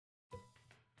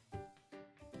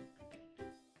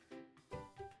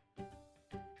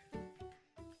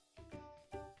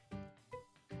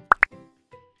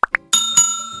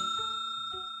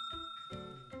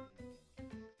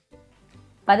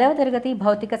10వ తరగతి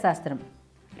భౌతిక శాస్త్రం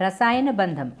రసాయన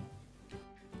బంధం.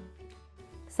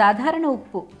 సాధారణ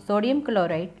ఉప్పు సోడియం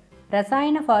క్లోరైడ్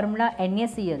రసాయన ఫార్ములా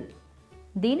NaCl.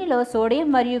 దీనిలో సోడియం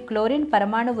మరియు క్లోరిన్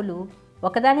పరమాణువులు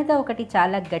ఒకదానితో ఒకటి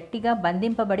చాలా గట్టిగా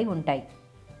బంధింపబడి ఉంటాయి.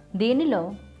 దీనిలో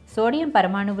సోడియం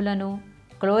పరమాణువులను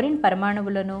క్లోరిన్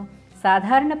పరమాణువులను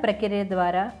సాధారణ ప్రక్రియ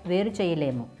ద్వారా వేరు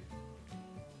చేయలేము.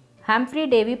 హంఫ్రీ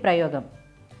డేవి ప్రయోగం.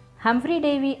 హంఫ్రీ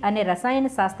డేవి అనే రసాయన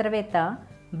శాస్త్రవేత్త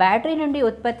బ్యాటరీ నుండి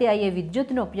ఉత్పత్తి అయ్యే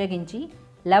విద్యుత్తును ఉపయోగించి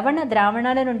లవణ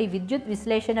ద్రావణాల నుండి విద్యుత్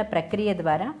విశ్లేషణ ప్రక్రియ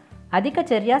ద్వారా అధిక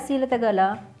చర్యాశీలత గల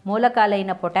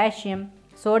మూలకాలైన పొటాషియం,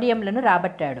 సోడియంలను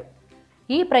రాబట్టాడు.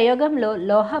 ఈ ప్రయోగంలో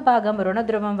లోహ భాగం రుణ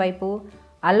ధ్రువం వైపు,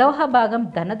 అలోహ భాగం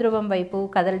ధన ధ్రువం వైపు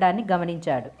కదలడాన్ని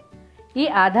గమనించాడు. ఈ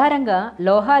ఆధారంగా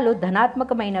లోహాలు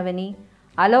ధనాత్మకమైనవని,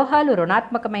 అలోహాలు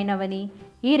రుణాత్మకమైనవని,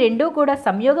 ఈ రెండూ కూడా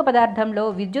సంయోగ పదార్థంలో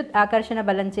విద్యుత్ ఆకర్షణ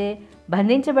బలంచే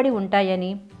బంధించబడి ఉంటాయని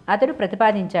అతడు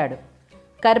ప్రతిపాదించాడు.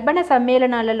 కర్బన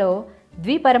సమ్మేళనాలలో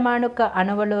ద్విపరమాణుక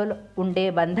అణువులో ఉండే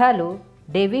బంధాలు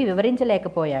డేవి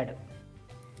వివరించలేకపోయాడు.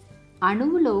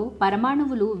 అణువులో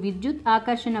పరమాణువులు విద్యుత్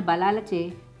ఆకర్షణ బలాలచే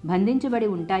బంధించబడి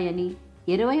ఉంటాయని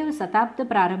 20వ శతాబ్ద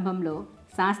ప్రారంభంలో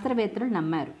శాస్త్రవేత్తలు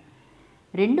నమ్మారు.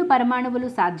 రెండు పరమాణువులు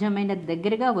సాధ్యమైన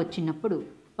దగ్గరగా వచ్చినప్పుడు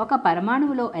ఒక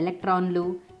పరమాణువులో ఎలక్ట్రాన్లు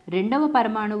రెండవ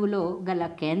పరమాణువులో గల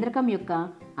కేంద్రకం యొక్క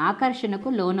ఆకర్షణకు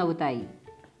లోనవుతాయి.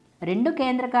 రెండు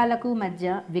కేంద్రకాలకు మధ్య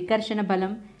వికర్షణ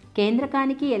బలం,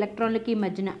 కేంద్రకానికి ఎలక్ట్రాన్లకి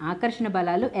మధ్యన ఆకర్షణ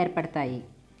బలాలు ఏర్పడతాయి.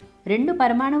 రెండు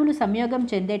పరమాణువులు సంయోగం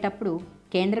చెందేటప్పుడు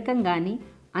కేంద్రకం కానీ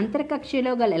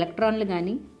అంతర్కక్షలో గల ఎలక్ట్రాన్లు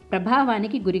కానీ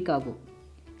ప్రభావానికి గురికావు.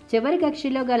 చివరి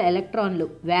కక్షలో గల ఎలక్ట్రాన్లు,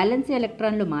 వ్యాలెన్సీ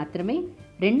ఎలక్ట్రాన్లు మాత్రమే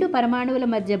రెండు పరమాణువుల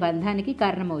మధ్య బంధానికి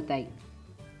కారణమవుతాయి.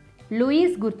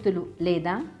 లూయిస్ గుర్తులు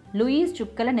లేదా లూయిస్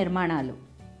చుక్కల నిర్మాణాలు.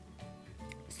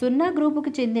 సున్నా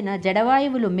గ్రూపుకు చెందిన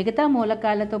జడవాయువులు మిగతా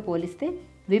మూలకాలతో పోలిస్తే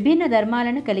విభిన్న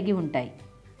ధర్మాలను కలిగి ఉంటాయి.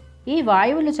 ఈ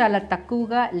వాయువులు చాలా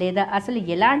తక్కువగా లేదా అసలు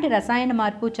ఎలాంటి రసాయన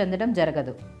మార్పు చెందడం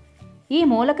జరగదు. ఈ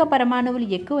మూలక పరమాణువులు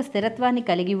ఎక్కువ స్థిరత్వాన్ని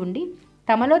కలిగి ఉండి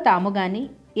తమలో తాము కానీ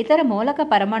ఇతర మూలక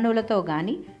పరమాణువులతో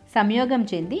కానీ సంయోగం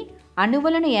చెంది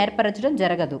అణువులను ఏర్పరచడం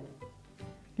జరగదు.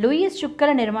 లూయిస్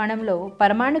చుక్కల నిర్మాణంలో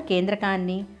పరమాణు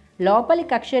కేంద్రకాన్ని, లోపలి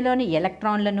కక్షలోని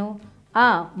ఎలక్ట్రాన్లను ఆ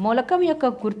మూలకం యొక్క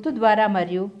గుర్తు ద్వారా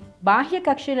మరియు బాహ్య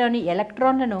కక్షలోని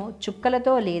ఎలక్ట్రాన్లను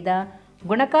చుక్కలతో లేదా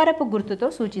గుణకారపు గుర్తుతో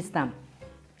సూచిస్తాం.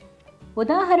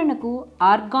 ఉదాహరణకు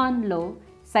ఆర్గాన్లో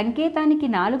సంకేతానికి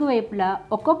 4 వైపులా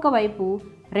ఒక్కొక్క వైపు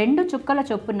 2 చుక్కల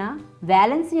చొప్పున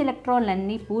వ్యాలెన్సీ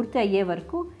ఎలక్ట్రాన్లన్నీ పూర్తి అయ్యే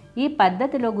వరకు ఈ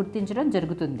పద్ధతిలో గుర్తించడం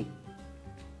జరుగుతుంది.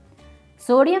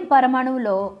 సోడియం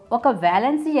పరమాణువులో ఒక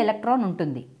వ్యాలెన్సీ ఎలక్ట్రాన్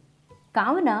ఉంటుంది.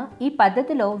 కావున ఈ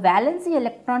పద్ధతిలో వ్యాలెన్సీ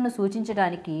ఎలక్ట్రాన్ను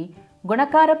సూచించడానికి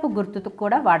గుణకారపు గుర్తుతో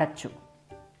కూడా వాడచ్చు.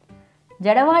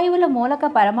 జడవాయువుల మూలక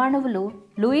పరమాణువులు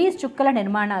లూయిస్ చుక్కల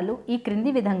నిర్మాణాలు ఈ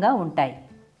క్రింది విధంగా ఉంటాయి.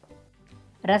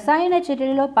 రసాయన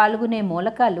చర్యలో పాల్గొనే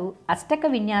మూలకాలు అష్టక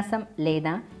విన్యాసం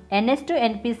లేదా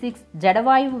NH2NP6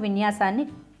 జడవాయువు విన్యాసాన్ని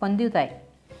పొందుతాయి.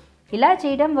 ఇలా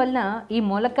చేయడం వలన ఈ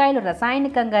మూలకాయలు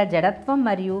రసాయనికంగా జడత్వం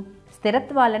మరియు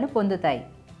స్థిరత్వాలను పొందుతాయి.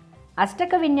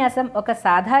 అష్టక విన్యాసం ఒక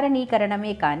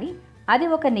సాధారణీకరణమే కానీ అది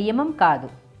ఒక నియమం కాదు.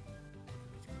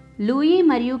 లూయి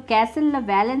మరియు క్యాసిల్ల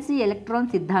వ్యాలెన్సీ ఎలక్ట్రాన్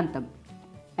సిద్ధాంతం.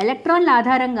 ఎలక్ట్రాన్ల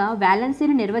ఆధారంగా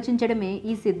వ్యాలెన్సీని నిర్వచించడమే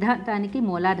ఈ సిద్ధాంతానికి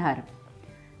మూలాధారం.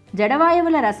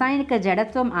 జడవాయువుల రసాయనిక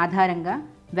జడత్వం ఆధారంగా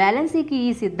వ్యాలెన్సీకి ఈ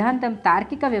సిద్ధాంతం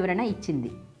తార్కిక వివరణ ఇచ్చింది.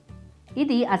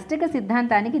 ఇది అష్టక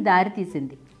సిద్ధాంతానికి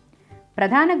దారితీసింది.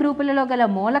 ప్రధాన గ్రూపులలో గల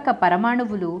మూలక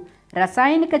పరమాణువులు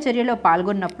రసాయనిక చర్యలో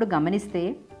పాల్గొన్నప్పుడు గమనిస్తే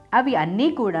అవి అన్నీ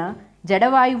కూడా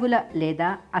జడవాయువుల లేదా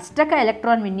అష్టక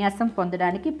ఎలక్ట్రాన్ విన్యాసం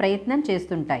పొందడానికి ప్రయత్నం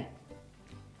చేస్తుంటాయి.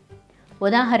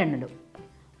 ఉదాహరణలు: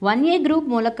 1A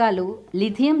గ్రూప్ మూలకాలు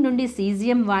లిథియం నుండి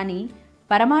సీజియం వాని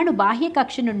పరమాణు బాహ్య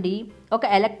కక్ష నుండి ఒక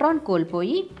ఎలక్ట్రాన్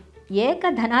కోల్పోయి ఏక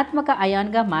ధనాత్మక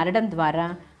అయాన్గా మారడం ద్వారా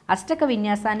అష్టక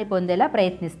విన్యాసాన్ని పొందేలా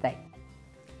ప్రయత్నిస్తాయి.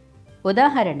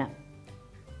 ఉదాహరణ: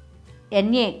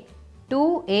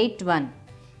 Na281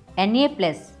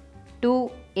 Na+2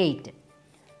 8.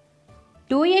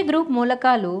 2A గ్రూప్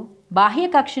మూలకాలు బాహ్య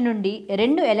కక్ష నుండి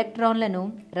 2 ఎలక్ట్రాన్లను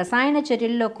రసాయన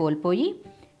చర్యల్లో కోల్పోయి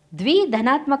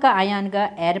ద్విధనాత్మక అయాన్గా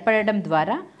ఏర్పడడం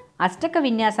ద్వారా అష్టక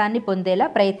విన్యాసాన్ని పొందేలా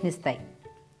ప్రయత్నిస్తాయి.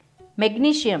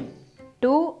 Magnesium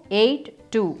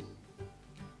 282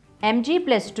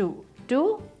 Mg+2 2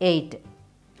 8.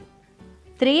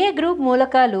 3A గ్రూప్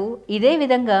మూలకాలు ఇదే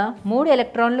విధంగా 3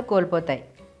 ఎలక్ట్రాన్లు కోల్పోతాయి.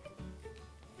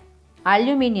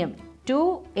 Aluminium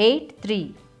 283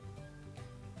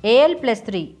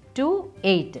 Al+3 2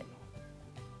 8.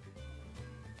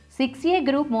 6A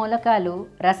గ్రూప్ మూలకాలు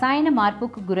రసాయన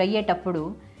మార్పుకు గురయ్యేటప్పుడు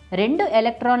 2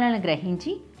 ఎలక్ట్రాన్లను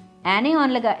గ్రహించి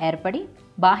యానియాన్లుగా ఏర్పడి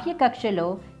బాహ్య కక్షలో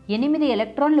 8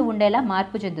 ఎలక్ట్రాన్లు ఉండేలా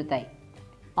మార్పు చెందుతాయి.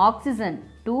 Oxygen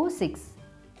 2 6,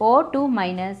 O2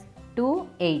 -2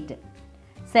 8.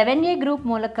 7A గ్రూప్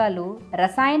మూలకాలు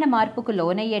రసాయన మార్పుకు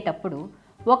లోనయ్యేటప్పుడు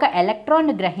ఒక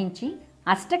ఎలక్ట్రాన్ను గ్రహించి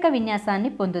అష్టక విన్యాసాన్ని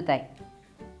పొందుతాయి.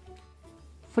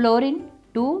 Fluorine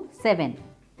 2 7,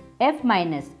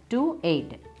 F-2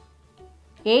 8.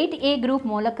 8A గ్రూప్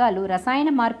మూలకాలు రసాయన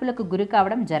మార్పులకు గురి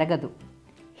కావడం జరగదు.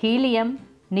 హీలియం,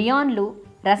 నియాన్లు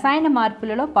రసాయన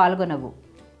మార్పులలో పాల్గొనవు.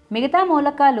 మిగతా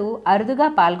మూలకాలు అరుదుగా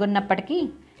పాల్గొన్నప్పటికీ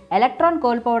ఎలక్ట్రాన్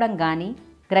కోల్పోవడం కానీ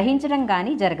గ్రహించడం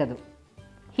కానీ జరగదు.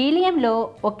 హీలియంలో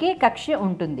ఒకే కక్ష్య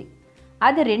ఉంటుంది.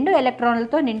 అది 2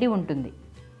 ఎలక్ట్రాన్లతో నిండి ఉంటుంది.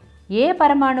 ఏ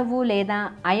పరమాణువు లేదా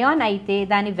అయాన్ అయితే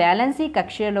దాని వ్యాలెన్సీ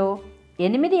కక్ష్యలో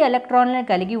 8 ఎలక్ట్రాన్లను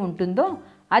కలిగి ఉంటుందో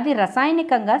అది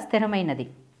రసాయనికంగా స్థిరమైనది.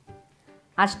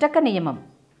 అష్టక నియమం.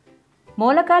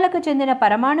 మూలకాలకు చెందిన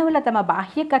పరమాణువుల తమ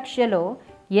బాహ్య కక్ష్యలో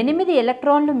 8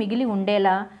 ఎలక్ట్రాన్లు మిగిలి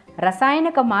ఉండేలా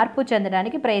రసాయనిక మార్పు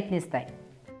చెందడానికి ప్రయత్నిస్తాయి.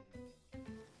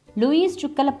 లూయిస్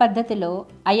చుక్కల పద్ధతిలో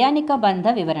అయానిక బంధ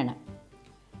వివరణ.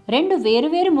 2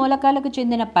 వేరువేరు మూలకాలకు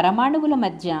చెందిన పరమాణువుల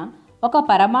మధ్య ఒక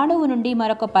పరమాణువు నుండి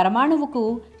మరొక పరమాణువుకు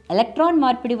ఎలక్ట్రాన్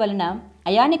మార్పిడి వలన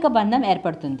అయానిక బంధం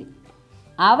ఏర్పడుతుంది.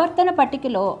 ఆవర్తన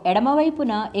పట్టికలో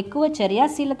ఎడమవైపున ఎక్కువ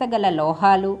చర్యాశీలత గల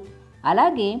లోహాలు,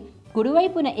 అలాగే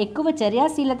కుడివైపున ఎక్కువ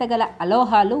చర్యాశీలత గల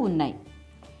అలోహాలు ఉన్నాయి.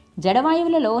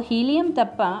 జడవాయువులలో హీలియం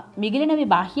తప్ప మిగిలినవి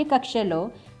బాహ్య కక్ష్యలో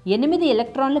 8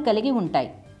 ఎలక్ట్రాన్లు కలిగి ఉంటాయి.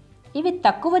 ఇవి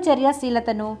తక్కువ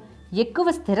చర్యాశీలతను, ఎక్కువ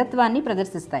స్థిరత్వాన్ని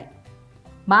ప్రదర్శిస్తాయి.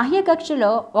 బాహ్య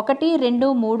కక్షలో 1 2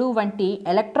 3 వంటి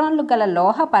ఎలక్ట్రాన్లు గల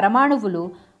లోహ పరమాణువులు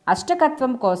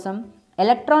అష్టకత్వం కోసం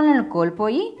ఎలక్ట్రాన్లను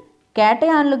కోల్పోయి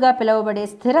క్యాటయాన్లుగా పిలువబడే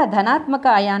స్థిర ధనాత్మక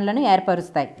అయాన్లను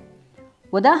ఏర్పరుస్తాయి.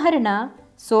 ఉదాహరణ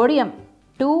సోడియం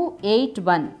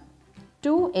 281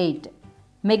 2 8,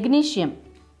 మెగ్నీషియం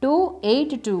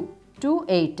 282 2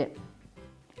 8.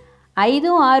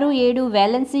 5 6 7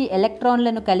 వ్యాలెన్సీ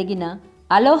ఎలక్ట్రాన్లను కలిగిన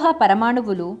అలోహ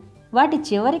పరమాణువులు వాటి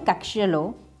చివరి కక్ష్యలో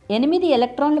 8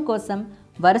 ఎలక్ట్రాన్ల కోసం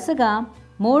వరుసగా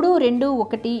 3 2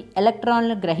 1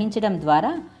 ఎలక్ట్రాన్లను గ్రహించడం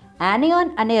ద్వారా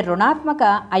యానియాన్ అనే రుణాత్మక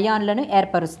అయాన్లను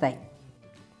ఏర్పరుస్తాయి.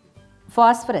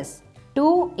 Phosphorus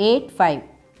 285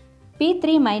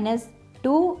 P3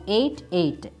 -2 8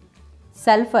 8,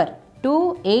 sulphur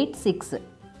 286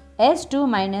 S2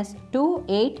 -2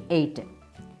 8 8.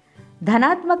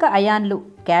 ధనాత్మక అయాన్లు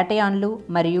క్యాటయాన్లు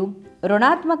మరియు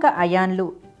రుణాత్మక అయాన్లు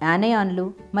యానయాన్లు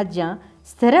మధ్య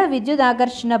స్థిర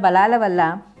విద్యుదాకర్షణ బలాల వల్ల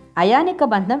అయానిక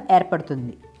బంధం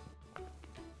ఏర్పడుతుంది.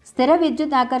 స్థిర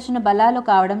విద్యుదాకర్షణ బలాలు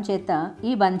కావడం చేత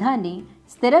ఈ బంధాన్ని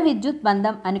స్థిర విద్యుత్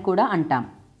బంధం అని కూడా అంటాం.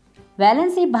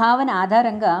 వ్యాలెన్సీ భావన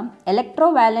ఆధారంగా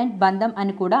ఎలక్ట్రోవాలెంట్ బంధం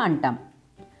అని కూడా అంటాం.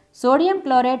 సోడియం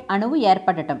క్లోరైడ్ అణువు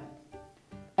ఏర్పడటం.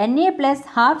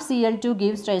 Na+12Cl2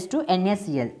 gives rise to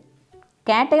NaCl.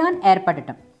 Cation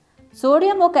ఏర్పడటం.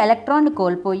 సోడియం ఒక ఎలక్ట్రాన్ను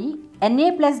కోల్పోయి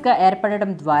Na+గా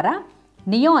ఏర్పడటం ద్వారా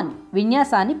నియాన్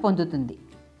విన్యాసాన్ని పొందుతుంది.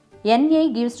 Na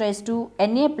gives rise to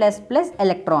Na++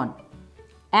 electron.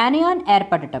 Anion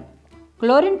ఏర్పడటం.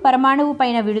 క్లోరిన్ పరమాణువు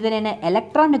పైన విడుదలైన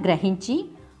ఎలక్ట్రాన్ను గ్రహించి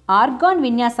ఆర్గాన్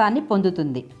విన్యాసాన్ని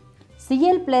పొందుతుంది.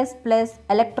 Cl++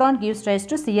 electron gives rise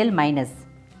to Cl-.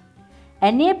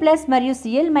 Na+ మరియు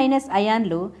Cl-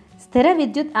 అయాన్లు స్థిర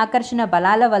విద్యుత్ ఆకర్షణ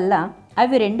బలాల వల్ల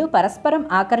అవి రెండు పరస్పరం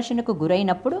ఆకర్షణకు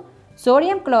గురైనప్పుడు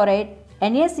సోడియం క్లోరైడ్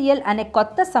NaCl అనే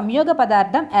కొత్త సంయోగ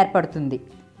పదార్థం ఏర్పడుతుంది.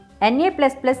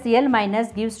 Na++Cl-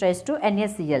 gives rise to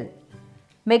NaCl.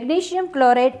 Magnesium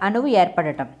chloride అణువు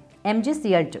ఏర్పడటం.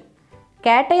 MgCl2.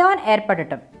 క్యాటయాన్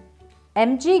ఏర్పడటం.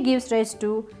 Mg gives rise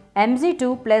to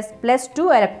Mg2++2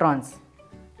 electrons.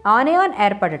 ఆనయాన్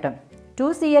ఏర్పడటం.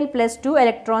 2Cl+2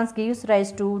 electrons gives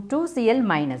rise to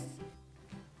 2Cl-.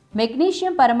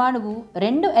 Magnesium పరమాణువు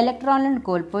 2 ఎలక్ట్రాన్లను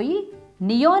కోల్పోయి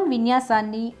నియాన్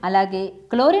విన్యాసాన్ని, అలాగే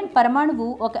క్లోరిన్ పరమాణువు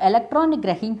ఒక ఎలక్ట్రాన్ని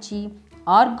గ్రహించి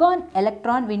ఆర్గాన్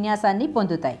ఎలక్ట్రాన్ విన్యాసాన్ని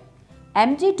పొందుతాయి.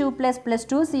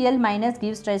 Mg2++2Cl-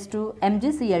 gives rise to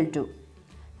MgCl2.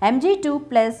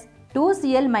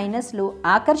 Mg2+2Cl-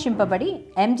 ఆకర్షింపబడి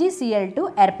MgCl2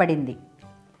 ఏర్పడింది.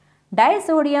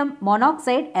 Disodium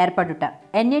monoxide ఏర్పడుట.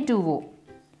 Na2O.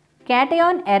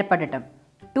 క్యాటయాన్ ఏర్పడటం.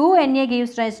 2Na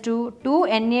gives rise to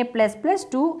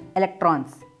 2Na++2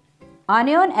 electrons.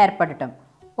 ఆనయాన్ ఏర్పడటం.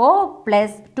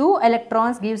 O+2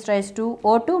 electrons gives rise to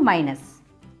O2-.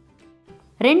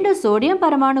 2 sodium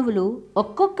పరమాణువులు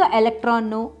ఒక్కొక్క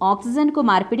ఎలక్ట్రాన్ను ఆక్సిజన్కు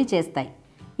మార్పిడి చేస్తాయి.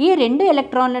 ఈ 2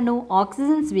 ఎలక్ట్రాన్లను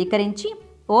ఆక్సిజన్ స్వీకరించి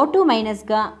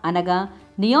O2-గా అనగా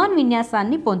నియాన్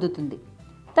విన్యాసాన్ని పొందుతుంది.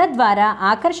 తద్వారా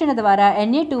ఆకర్షణ ద్వారా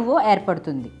Na2O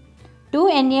ఏర్పడుతుంది.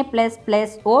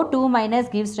 2Na++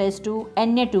 O2- gives rise to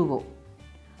Na2O.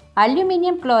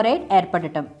 Aluminium chloride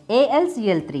ఏర్పడటం.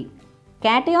 AlCl3.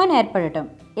 క్యాటయాన్ ఏర్పడటం.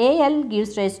 Al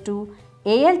gives rise to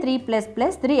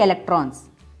Al3++ 3 electrons.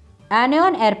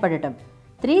 Anion ఏర్పడటం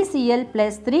 3Cl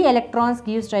 + 3 electrons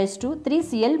gives rise to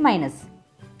 3Cl-.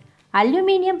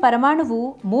 Aluminium పరమాణువు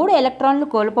 3 ఎలక్ట్రాన్లు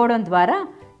కోల్పోవడం ద్వారా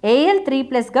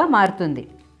Al3+గా మారుతుంది.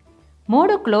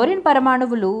 3 క్లోరిన్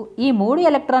పరమాణువులు ఈ 3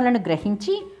 ఎలక్ట్రాన్లను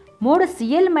గ్రహించి 3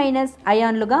 Cl-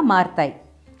 అయాన్లుగా మారతాయి.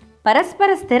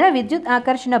 పరస్పర స్థిర విద్యుత్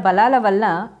ఆకర్షణ బలాల వల్ల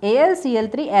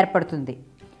AlCl3 ఏర్పడుతుంది.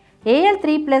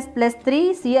 Al3++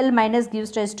 3Cl-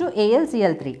 gives rise to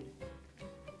AlCl3.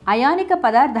 అయానిక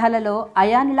పదార్థాలలో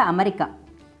అయాన్ల అమరిక.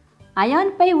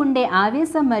 అయాన్పై ఉండే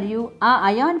ఆవేశం మరియు ఆ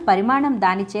అయాన్ పరిమాణం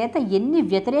దాని చేత ఎన్ని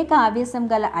వ్యతిరేక ఆవేశం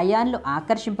గల అయాన్లు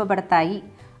ఆకర్షింపబడతాయి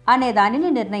అనే దానిని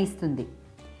నిర్ణయిస్తుంది.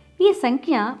 ఈ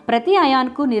సంఖ్య ప్రతి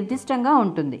అయాన్కు నిర్దిష్టంగా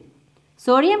ఉంటుంది.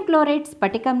 సోడియం క్లోరైడ్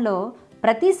స్ఫటికంలో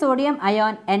ప్రతి సోడియం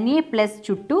అయాన్ Na+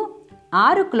 చుట్టూ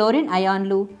 6 క్లోరిన్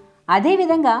అయాన్లు,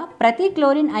 అదేవిధంగా ప్రతి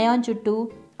క్లోరిన్ అయాన్ చుట్టూ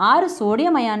 6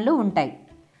 సోడియం అయాన్లు ఉంటాయి.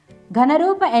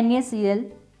 ఘనరూప NaCl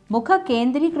ముఖ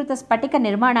కేంద్రీకృత స్ఫటిక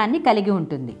నిర్మాణాన్ని కలిగి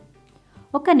ఉంటుంది.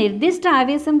 ఒక నిర్దిష్ట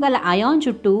ఆవేశం గల అయాన్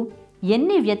చుట్టూ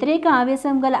ఎన్ని వ్యతిరేక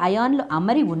ఆవేశం గల అయాన్లు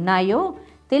అమరి ఉన్నాయో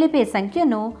తెలిపే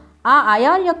సంఖ్యను ఆ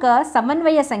అయాన్ యొక్క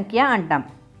సమన్వయ సంఖ్య అంటాం.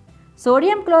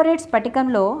 సోడియం క్లోరైడ్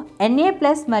స్ఫటికంలో Na+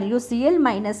 మరియు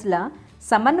Cl-ల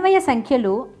సమన్వయ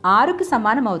సంఖ్యలు 6కు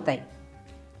సమానమవుతాయి.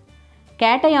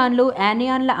 కేటయాన్లు,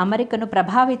 యానియాన్ల అమరికను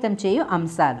ప్రభావితం చేయు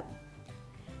అంశాలు.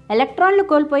 ఎలక్ట్రాన్లు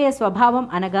కోల్పోయే స్వభావం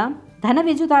అనగా ధన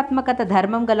విద్యుతాత్మకత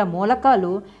ధర్మం గల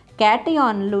మూలకాలు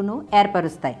కేటయాన్లను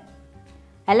ఏర్పరుస్తాయి.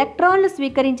 ఎలక్ట్రాన్లు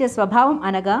స్వీకరించే స్వభావం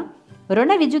అనగా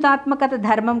రుణ విద్యుతాత్మకత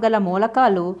ధర్మం గల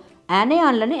మూలకాలు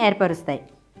యానియాన్లను ఏర్పరుస్తాయి.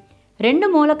 2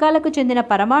 మూలకాలకు చెందిన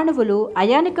పరమాణువులు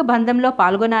అయానిక బంధంలో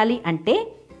పాల్గొనాలి అంటే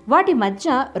వాటి మధ్య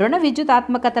రుణ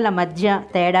విద్యుతాత్మకతల మధ్య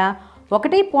తేడా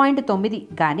 1.9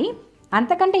 కానీ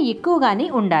అంతకంటే ఎక్కువ కానీ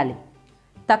ఉండాలి.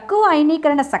 తక్కువ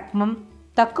అయనీకరణ సక్మం,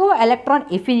 తక్కువ ఎలక్ట్రాన్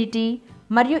ఎఫినిటీ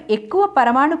మరియు ఎక్కువ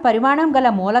పరమాణు పరిమాణం గల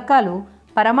మూలకాలు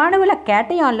పరమాణువుల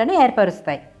కేటయాన్లను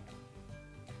ఏర్పరుస్తాయి.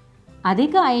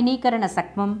 అధిక అయనీకరణ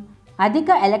సక్మం, అధిక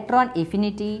ఎలక్ట్రాన్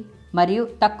ఎఫినిటీ మరియు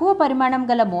తక్కువ పరిమాణం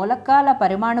గల మూలకాల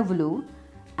పరమాణువులు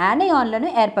యానియాన్లను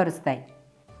ఏర్పరుస్తాయి.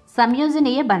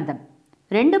 సంయోజనీయ బంధం.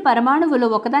 2 పరమాణువులు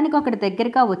ఒకదానికొకటి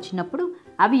దగ్గరగా వచ్చినప్పుడు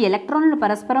అవి ఎలక్ట్రాన్లు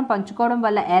పరస్పరం పంచుకోవడం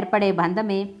వల్ల ఏర్పడే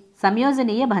బంధమే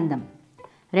సంయోజనీయ బంధం.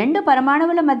 2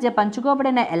 పరమాణువుల మధ్య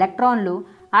పంచుకోబడిన ఎలక్ట్రాన్లు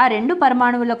ఆ 2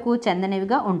 పరమాణువులకు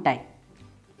చెందినవిగా ఉంటాయి.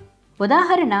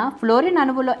 ఉదాహరణ, ఫ్లోరిన్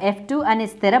అణువులో F2 అనే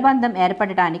స్థిర బంధం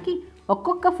ఏర్పడటానికి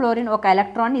ఒక్కొక్క ఫ్లోరిన్ 1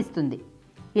 ఎలక్ట్రాన్ ఇస్తుంది.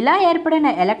 ఇలా ఏర్పడిన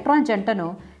ఎలక్ట్రాన్ జంటను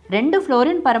 2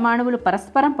 ఫ్లోరిన్ పరమాణువులు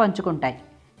పరస్పరం పంచుకుంటాయి.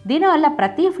 దీనివల్ల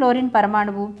ప్రతి ఫ్లోరిన్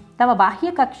పరమాణువు తమ బాహ్య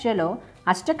కక్ష్యలో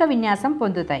అష్టక విన్యాసం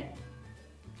పొందుతాయి.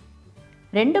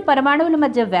 2 పరమాణువుల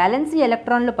మధ్య వ్యాలెన్సీ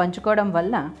ఎలక్ట్రాన్లు పంచుకోవడం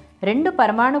వల్ల 2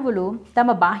 పరమాణువులు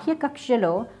తమ బాహ్య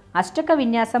కక్ష్యలో అష్టక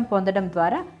విన్యాసం పొందడం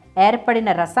ద్వారా ఏర్పడిన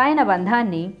రసాయన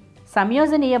బంధాన్ని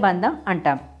సంయోజనీయ బంధం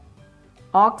అంటాం.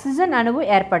 ఆక్సిజన్ అణువు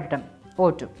ఏర్పడటం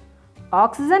O2.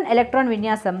 ఆక్సిజన్ ఎలక్ట్రాన్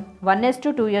విన్యాసం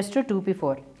 1s2 2s2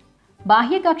 2p4.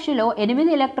 బాహ్య కక్షలో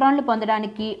 8 ఎలక్ట్రాన్లు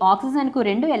పొందడానికి ఆక్సిజన్కు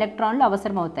 2 ఎలక్ట్రాన్లు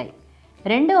అవసరమవుతాయి.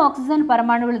 2 ఆక్సిజన్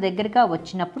పరమాణువుల దగ్గరగా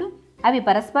వచ్చినప్పుడు అవి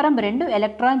పరస్పరం 2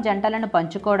 ఎలక్ట్రాన్ జంటలను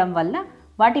పంచుకోవడం వల్ల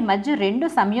వాటి మధ్య 2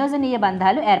 సంయోజనీయ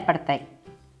బంధాలు ఏర్పడతాయి.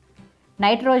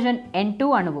 నైట్రోజన్ N2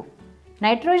 అణువు.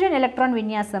 నైట్రోజన్ ఎలక్ట్రాన్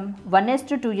విన్యాసం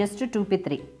 1s2 2s2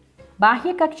 2p3.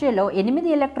 బాహ్య కక్షలో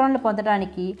 8 ఎలక్ట్రాన్లు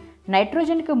పొందడానికి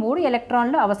నైట్రోజన్కు 3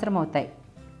 ఎలక్ట్రాన్లు అవసరమవుతాయి.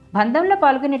 బంధంలో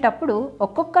పాల్గొనేటప్పుడు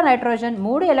ఒక్కొక్క నైట్రోజన్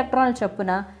 3 ఎలక్ట్రాన్ల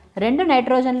చొప్పున 2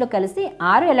 నైట్రోజన్లు కలిసి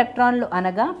 6 ఎలక్ట్రాన్లు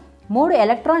అనగా 3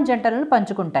 ఎలక్ట్రాన్ జంటలను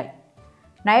పంచుకుంటాయి.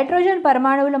 నైట్రోజన్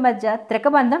పరమాణువుల మధ్య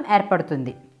త్రికబంధం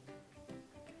ఏర్పడుతుంది.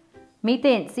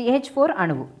 మీథేన్ CH4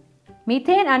 అణువు.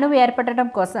 మీథేన్ అణువు ఏర్పడటం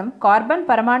కోసం కార్బన్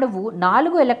పరమాణువు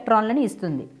 4 ఎలక్ట్రాన్లను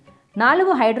ఇస్తుంది.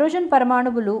 4 హైడ్రోజన్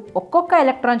పరమాణువులు ఒక్కొక్క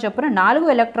ఎలక్ట్రాన్ చొప్పున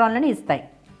 4 ఎలక్ట్రాన్లను ఇస్తాయి.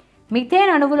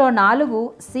 మీథేన్ అణువులో 4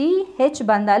 CH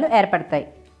బంధాలు ఏర్పడతాయి.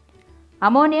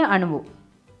 అమోనియా అణువు.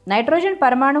 నైట్రోజన్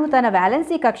పరమాణువు తన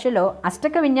వ్యాలెన్సీ కక్షలో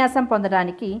అష్టక విన్యాసం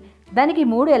పొందడానికి దానికి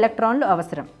 3 ఎలక్ట్రాన్లు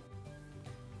అవసరం.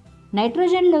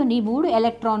 నైట్రోజన్లోని 3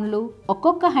 ఎలక్ట్రాన్లు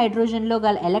ఒక్కొక్క హైడ్రోజన్లో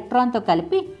గల ఎలక్ట్రాన్తో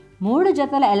కలిపి 3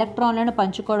 జతల ఎలక్ట్రాన్లను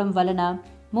పంచుకోవడం వలన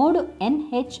 3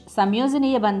 NH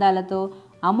సంయోజనీయ బంధాలతో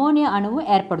అమోనియా అణువు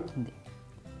ఏర్పడుతుంది.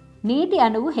 నీటి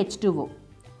అణువు H2O.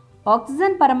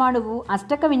 ఆక్సిజన్ పరమాణువు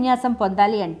అష్టక విన్యాసం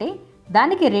పొందాలి అంటే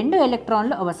దానికి 2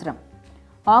 ఎలక్ట్రాన్లు అవసరం.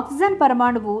 ఆక్సిజన్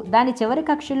పరమాణువు దాని చివరి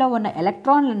కక్షలో ఉన్న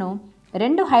ఎలక్ట్రాన్లను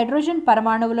 2 హైడ్రోజన్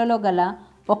పరమాణువులలో గల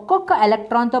ఒక్కొక్క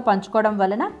ఎలక్ట్రాన్తో పంచుకోవడం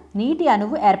వలన నీటి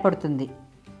అణువు ఏర్పడుతుంది.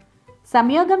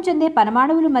 సంయోగం చెందే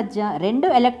పరమాణువుల మధ్య 2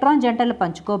 ఎలక్ట్రాన్ జంటలు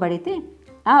పంచుకోబడితే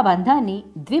ఆ బంధాన్ని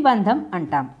ద్విబంధం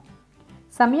అంటాం.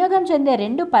 సంయోగం చెందే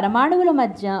 2 పరమాణువుల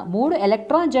మధ్య 3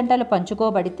 ఎలక్ట్రాన్ జంటలు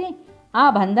పంచుకోబడితే ఆ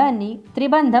బంధాన్ని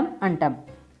త్రిబంధం అంటాం.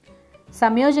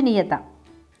 సంయోజనీయత.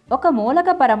 ఒక మూలక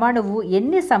పరమాణువు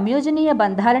ఎన్ని సంయోజనీయ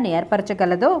బంధాలను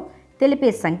ఏర్పరచగలదో తెలిపే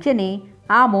సంఖ్యని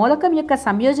ఆ మూలకం యొక్క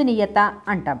సంయోజనీయత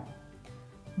అంటాం.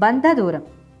 బంధ దూరం.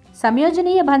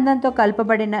 సంయోజనీయ బంధంతో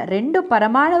కలుపబడిన రెండు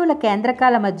పరమాణువుల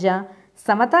కేంద్రకాల మధ్య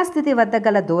సమతాస్థితి వద్ద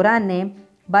గల దూరాన్నే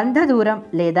బంధ దూరం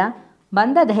లేదా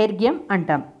బంధ దైర్ఘ్యం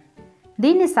అంటాం.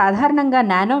 దీన్ని సాధారణంగా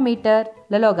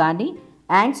నానోమీటర్లలో కానీ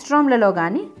యాంగ్స్ట్రామ్లలో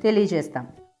కానీ తెలియజేస్తాం.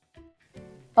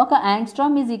 ఒక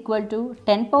యాంగ్స్ట్రామ్ ఈజ్ ఈక్వల్ టు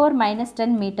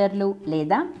 10⁻⁻10 మీటర్లు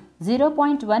లేదా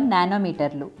 0.1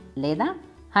 నానోమీటర్లు లేదా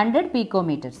 100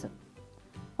 పీకోమీటర్స్.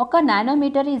 ఒక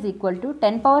నానోమీటర్ ఈజ్ ఈక్వల్ టు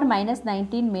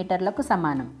 10⁻⁻19 మీటర్లకు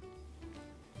సమానం.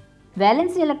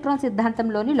 వ్యాలెన్సీ ఎలక్ట్రాన్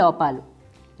సిద్ధాంతంలోని లోపాలు.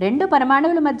 రెండు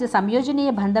పరమాణువుల మధ్య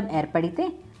సంయోజనీయ బంధం ఏర్పడితే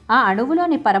ఆ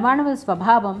అణువులోని పరమాణువుల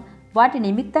స్వభావం వాటి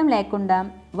నిమిత్తం లేకుండా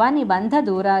వాని బంధ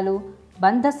దూరాలు,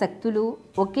 బంధ శక్తులు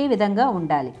ఒకే విధంగా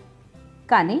ఉండాలి.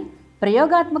 కానీ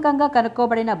ప్రయోగాత్మకంగా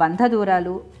కనుక్కోబడిన బంధ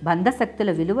దూరాలు, బంధ శక్తుల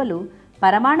విలువలు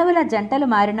పరమాణువుల జంటలు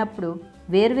మారినప్పుడు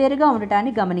వేర్వేరుగా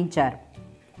ఉండటాన్ని గమనించారు.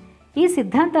 ఈ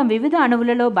సిద్ధాంతం వివిధ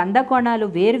అణువులలో బంధ కోణాలు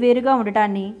వేరువేరుగా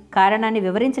ఉండటాన్ని కారణాన్ని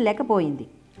వివరించలేకపోయింది.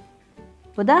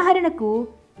 ఉదాహరణకు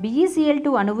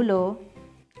BeCl2 అణువులో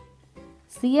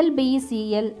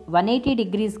ClBeCl 180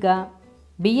 డిగ్రీస్గా,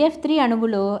 BF3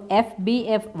 అణువులో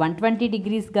FBF 120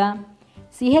 డిగ్రీస్గా,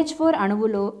 CH4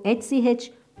 అణువులో HCH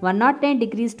 109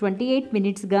 degrees 28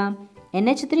 మినిట్స్గా,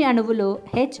 NH3 అణువులో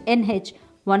HNH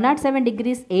 107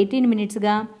 degrees 18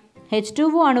 మినిట్స్గా,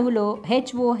 H2O అణువులో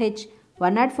HOH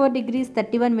 104 degrees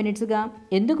 31 మినిట్స్గా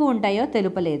ఎందుకు ఉంటాయో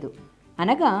తెలుపలేదు.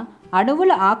 అనగా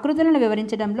అణువుల ఆకృతులను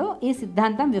వివరించడంలో ఈ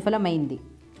సిద్ధాంతం విఫలమైంది.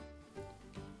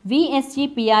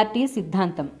 VSEPRT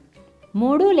సిద్ధాంతం.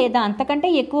 3 లేదా అంతకంటే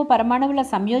ఎక్కువ పరమాణువుల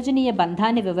సంయోజనీయ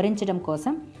బంధాన్ని వివరించడం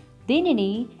కోసం దీనిని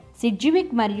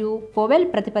సిడ్జ్విక్ మరియు పోవెల్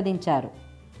ప్రతిపాదించారు.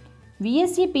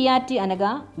 VSEPRT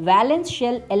అనగా violence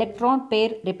shell electron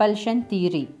pair repulsion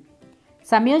theory.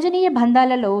 సంయోజనీయ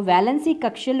బంధాలలో valency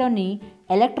కక్షలోని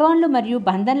ఎలక్ట్రాన్లు మరియు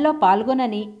బంధంలో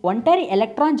పాల్గొనని ఒంటరి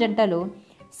ఎలక్ట్రాన్ జంటలు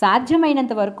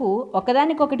సాధ్యమైనంత వరకు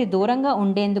ఒకదానికొకటి దూరంగా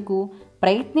ఉండేందుకు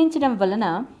ప్రయత్నించడం వలన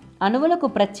అణువులకు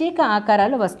ప్రత్యేక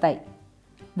ఆకారాలు వస్తాయి.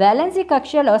 వ్యాలెన్సీ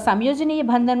కక్షలో సంయోజనీయ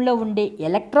బంధంలో ఉండే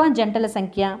ఎలక్ట్రాన్ జంటల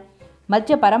సంఖ్య,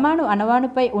 మధ్య పరమాణు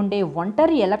అణువుపై ఉండే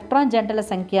ఒంటరి ఎలక్ట్రాన్ జంటల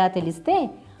సంఖ్య తెలిస్తే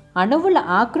అణువుల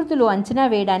ఆకృతులు అంచనా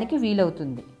వేయడానికి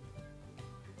వీలవుతుంది.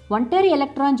 ఒంటరి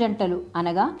ఎలక్ట్రాన్ జంటలు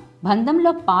అనగా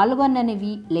బంధంలో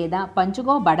పాల్గొననివి లేదా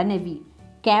పంచుకోబడనివి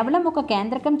కేవలం ఒక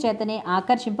కేంద్రకం చేతనే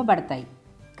ఆకర్షింపబడతాయి.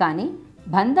 కానీ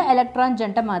బంధ ఎలక్ట్రాన్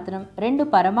జంట మాత్రం రెండు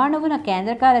పరమాణువుల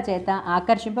కేంద్రకాల చేత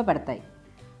ఆకర్షింపబడతాయి.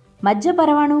 మధ్య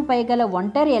పరమాణువుపై గల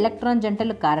ఒంటరి ఎలక్ట్రాన్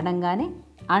జంటలు కారణంగానే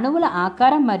అణువుల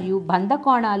ఆకారం మరియు బంధ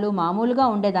కోణాలు మామూలుగా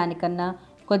ఉండేదానికన్నా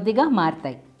కొద్దిగా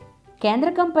మారతాయి.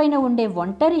 కేంద్రకం పైన ఉండే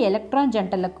ఒంటరి ఎలక్ట్రాన్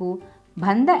జంటలకు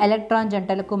బంధ ఎలక్ట్రాన్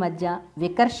జంటలకు మధ్య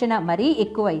వికర్షణ మరీ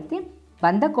ఎక్కువైతే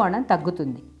బంధ కోణం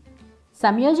తగ్గుతుంది.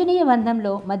 సంయోజనీయ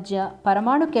బంధంలో మధ్య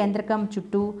పరమాణు కేంద్రకం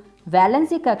చుట్టూ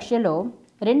వ్యాలెన్సీ కక్షలో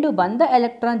రెండు బంధ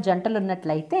ఎలక్ట్రాన్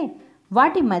జంటలున్నట్లయితే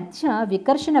వాటి మధ్య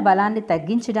వికర్షణ బలాన్ని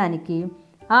తగ్గించడానికి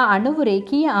ఆ అణువు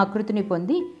రేఖీయ ఆకృతిని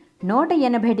పొంది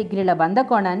 180 డిగ్రీల బంధ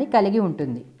కోణాన్ని కలిగి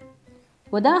ఉంటుంది.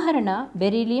 ఉదాహరణ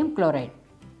బెరీలియం క్లోరైడ్.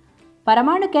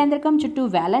 పరమాణు కేంద్రకం చుట్టూ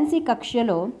వ్యాలెన్సీ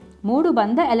కక్షలో 3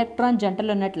 బంధ ఎలక్ట్రాన్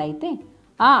జంటలున్నట్లయితే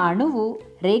ఆ అణువు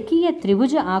రేఖీయ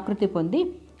త్రిభుజ ఆకృతి పొంది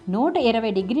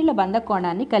 120 డిగ్రీల బంధ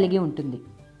కోణాన్ని కలిగి ఉంటుంది.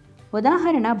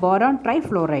 ఉదాహరణ boron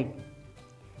trifluoride.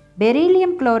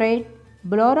 Beryllium chloride,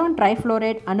 boron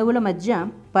trifluoride అణువుల మధ్య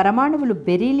పరమాణువులు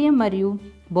బెరీలియం మరియు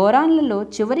బోరాన్లలో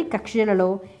చివరి కక్షలలో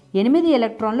 8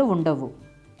 ఎలక్ట్రాన్లు ఉండవు.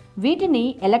 వీటిని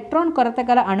ఎలక్ట్రాన్ కొరత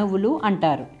గల అణువులు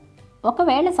అంటారు.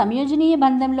 ఒకవేళ సంయోజనీయ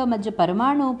బంధంలో మధ్య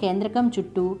పరమాణు కేంద్రకం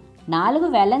చుట్టూ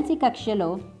 4 వ్యాలెన్సీ కక్షలో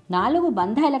 4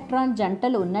 బంధ ఎలక్ట్రాన్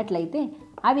జంటలు ఉన్నట్లయితే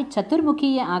అవి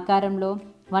చతుర్ముఖీయ ఆకారంలో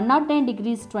 109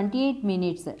 డిగ్రీస్ 28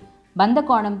 మినిట్స్ బంధ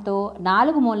కోణంతో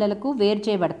 4 మూలలకు వేరు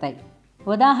చేయబడతాయి.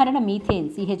 ఉదాహరణ మీథేన్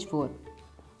CH4.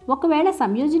 ఒకవేళ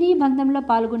సంయోజనీయ బంధంలో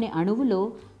పాల్గొనే అణువులో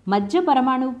మధ్య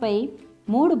పరమాణువుపై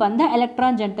 3 బంధ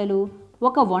ఎలక్ట్రాన్ జంటలు,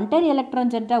 ఒక ఒంటరి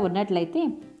ఎలక్ట్రాన్ జంట ఉన్నట్లయితే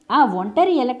ఆ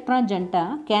ఒంటరి ఎలక్ట్రాన్ జంట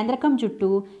కేంద్రకం చుట్టూ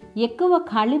ఎక్కువ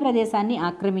ఖాళీ ప్రదేశాన్ని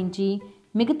ఆక్రమించి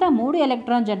మిగతా 3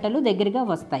 ఎలక్ట్రాన్ జంటలు దగ్గరగా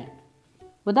వస్తాయి.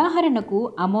 ఉదాహరణకు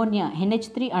అమోనియా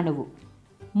NH3 అణువు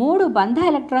 3 బంధ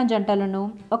ఎలక్ట్రాన్ జంటలను,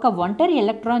 ఒక ఒంటరి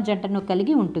ఎలక్ట్రాన్ జంటను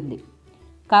కలిగి ఉంటుంది.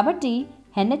 కాబట్టి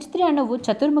NH3 అణువు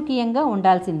చతుర్ముఖీయంగా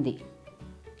ఉండాల్సింది.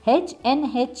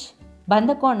 HNH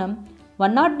బంధకోణం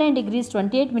 109 డిగ్రీస్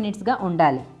 28 మినిట్స్గా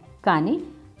ఉండాలి. కానీ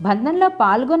బంధంలో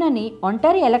పాల్గొనని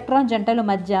ఒంటరి ఎలక్ట్రాన్ జంటల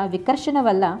మధ్య వికర్షణ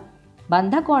వల్ల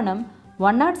బంధకోణం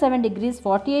 107 డిగ్రీస్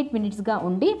 48 మినిట్స్గా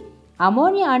ఉండి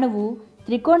అమోనియా అణువు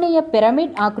త్రికోణీయ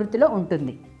పిరమిడ్ ఆకృతిలో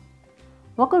ఉంటుంది.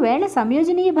 ఒకవేళ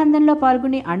సంయోజనీయ బంధంలో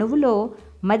పాల్గొనే అణువులో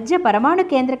మధ్య పరమాణు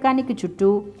కేంద్రకానికి చుట్టూ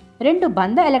 2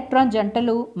 బంధ ఎలక్ట్రాన్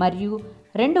జంటలు మరియు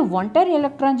 2 ఒంటరి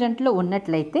ఎలక్ట్రాన్ జంటలు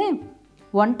ఉన్నట్లయితే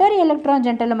ఒంటరి ఎలక్ట్రాన్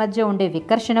జంటల మధ్య ఉండే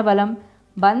వికర్షణ బలం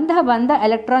బంధ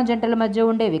ఎలక్ట్రాన్ జంటల మధ్య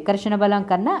ఉండే వికర్షణ బలం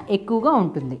కన్నా ఎక్కువగా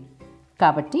ఉంటుంది.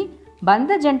 కాబట్టి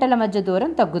బంధ జంటల మధ్య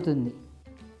దూరం తగ్గుతుంది.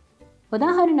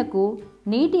 ఉదాహరణకు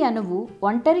నీటి అణువు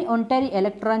ఒంటరి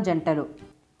ఎలక్ట్రాన్ జంటలు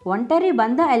ఒంటరి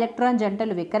బంధ ఎలక్ట్రాన్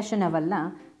జంటలు వికర్షణ వల్ల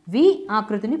వి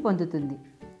ఆకృతిని పొందుతుంది.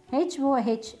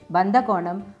 HOH బంధ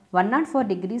కోణం 104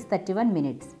 degrees 31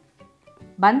 minutes.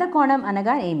 బంధ కోణం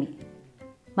అనగా ఏమి?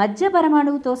 మధ్య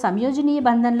పరమాణువుతో సంయోజనీయ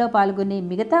బంధంలో పాల్గొనే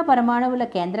మిగతా పరమాణువుల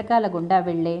కేంద్రకాల గుండా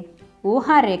వెళ్లే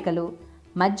ఊహారేఖలు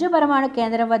మధ్య పరమాణు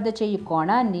కేంద్రం వద్ద చేయు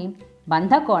కోణాన్ని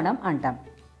బంధ కోణం అంటాం.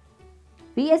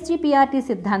 PSGPRT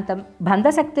సిద్ధాంతం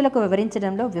బంధశక్తులకు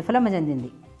వివరించడంలో విఫలం చెందింది.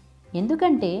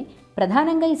 ఎందుకంటే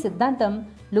ప్రధానంగా ఈ సిద్ధాంతం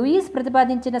లూయిస్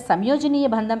ప్రతిపాదించిన సంయోజనీయ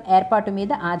బంధం ఏర్పాటు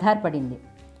మీద ఆధారపడింది.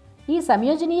 ఈ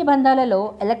సంయోజనీయ బంధాలలో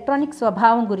ఎలక్ట్రానిక్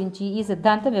స్వభావం గురించి ఈ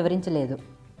సిద్ధాంతం వివరించలేదు.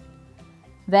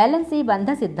 వ్యాలెన్సీ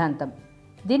బంధ సిద్ధాంతం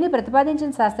దీన్ని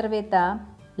ప్రతిపాదించిన శాస్త్రవేత్త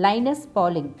లైనస్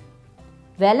పౌలింగ్.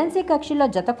 వ్యాలెన్సీ కక్షలో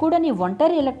జతకూడని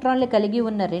ఒంటరి ఎలక్ట్రాన్లు కలిగి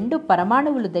ఉన్న 2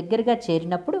 పరమాణువులు దగ్గరగా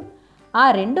చేరినప్పుడు ఆ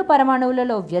 2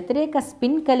 పరమాణువులలో వ్యతిరేక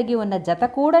స్పిన్ కలిగి ఉన్న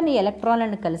జతకూడని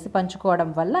ఎలక్ట్రాన్లను కలిసి పంచుకోవడం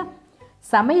వల్ల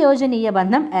సమయోజనీయ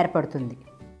బంధం ఏర్పడుతుంది.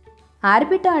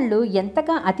 ఆర్బిటాళ్లు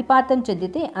ఎంతగా అతిపాతం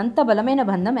చెందితే అంత బలమైన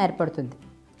బంధం ఏర్పడుతుంది.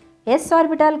 S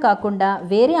ఆర్బిటాల్ కాకుండా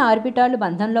వేరే ఆర్బిటాలు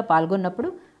బంధంలో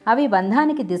పాల్గొన్నప్పుడు అవి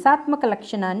బంధానికి దిశాత్మక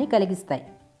లక్షణాన్ని కలిగిస్తాయి.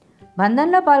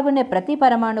 బంధంలో పాల్గొనే ప్రతి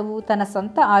పరమాణువు తన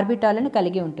సొంత ఆర్బిటాలను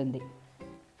కలిగి ఉంటుంది.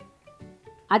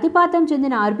 అతిపాతం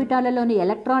చెందిన ఆర్బిటాలలోని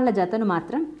ఎలక్ట్రాన్ల జతను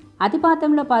మాత్రం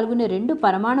అతిపాతంలో పాల్గొనే 2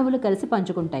 పరమాణువులు కలిసి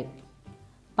పంచుకుంటాయి.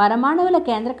 పరమాణువుల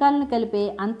కేంద్రకాలను కలిపే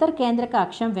అంతర్కేంద్రక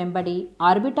అక్షం వెంబడి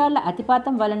ఆర్బిటాళ్ల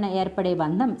అతిపాతం వలన ఏర్పడే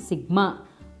బంధం సిగ్మా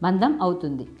బంధం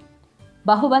అవుతుంది.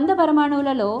 బహుబంధ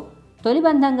పరమాణువులలో తొలి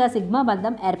బంధంగా సిగ్మా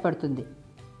బంధం ఏర్పడుతుంది.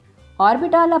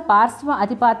 ఆర్బిటాల పార్శ్వ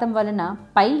అతిపాతం వలన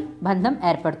పై బంధం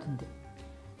ఏర్పడుతుంది.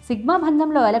 సిగ్మా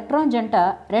బంధంలో ఎలక్ట్రాన్ జంట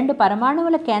 2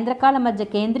 పరమాణువుల కేంద్రకాల మధ్య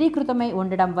కేంద్రీకృతమై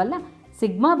ఉండడం వల్ల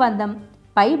సిగ్మా బంధం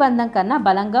పై బంధం కన్నా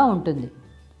బలంగా ఉంటుంది.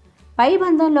 పై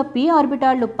బంధంలో p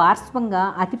ఆర్బిటాళ్లు పార్శ్వంగా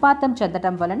అతిపాతం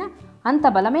చెందటం వలన అంత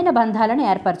బలమైన బంధాలను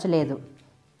ఏర్పరచలేదు.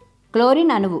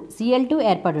 క్లోరిన్ అణువు Cl2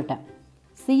 ఏర్పడుట.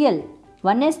 Cl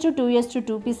 1s2 2s2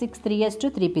 2p6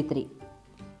 3s2 3p3.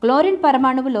 Chlorine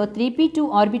పరమాణువులో 3p2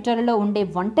 ఆర్బిటాల్లో ఉండే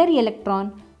ఒంటరి ఎలక్ట్రాన్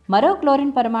మరో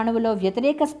క్లోరిన్ పరమాణువులో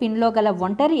వ్యతిరేక స్పిన్లో గల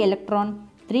ఒంటరి ఎలక్ట్రాన్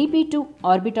 3p2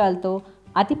 ఆర్బిటాల్తో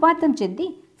అతిపాతం చెంది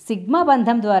సిగ్మా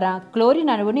బంధం ద్వారా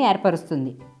క్లోరిన్ అణువుని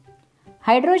ఏర్పరుస్తుంది.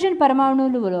 హైడ్రోజన్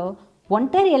పరమాణువులో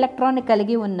ఒంటరి ఎలక్ట్రాన్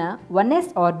కలిగి ఉన్న 1s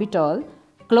ఆర్బిటాల్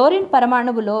క్లోరిన్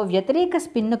పరమాణువులో వ్యతిరేక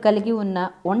స్పిన్ను కలిగి ఉన్న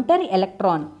ఒంటరి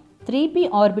ఎలక్ట్రాన్ 3p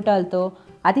ఆర్బిటాల్తో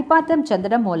అతిపాతం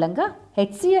చెందడం మూలంగా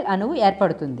HCl అణువు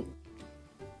ఏర్పడుతుంది.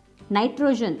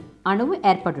 నైట్రోజన్ అణువు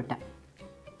ఏర్పడుట.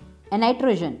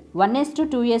 Nitrogen 1s2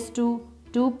 2s2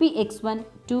 2px1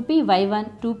 2py1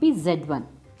 2pz1.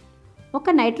 ఒక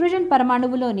నైట్రోజన్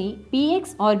పరమాణువులోని px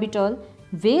ఆర్బిటాల్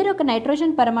వేరొక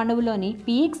నైట్రోజన్ పరమాణువులోని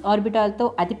px ఆర్బిటాల్తో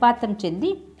అతిపాతం చెంది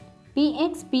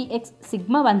px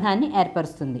సిగ్మా బంధాన్ని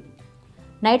ఏర్పరుస్తుంది.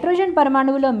 నైట్రోజన్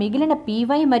పరమాణువులో మిగిలిన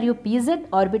py మరియు pz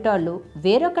ఆర్బిటాల్లు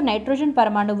వేరొక నైట్రోజన్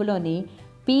పరమాణువులోని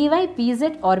pz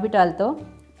ఆర్బిటాల్తో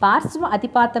పార్శ్వ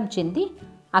అతిపాతం చెంది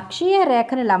అక్షీయ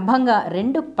రేఖను లంబంగా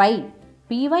 2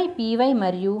 py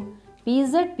మరియు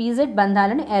pz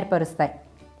బంధాలను ఏర్పరుస్తాయి.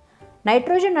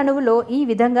 నైట్రోజన్ అణువులో ఈ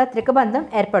విధంగా త్రికబంధం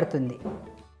ఏర్పడుతుంది.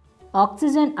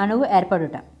 ఆక్సిజన్ అణువు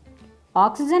ఏర్పడుట.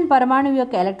 ఆక్సిజన్ పరమాణువు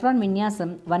యొక్క ఎలక్ట్రాన్ విన్యాసం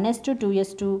 1s2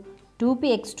 2s2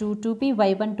 2px2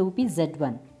 2py1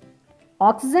 2pz1.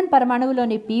 Oxygen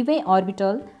పరమాణువులోని py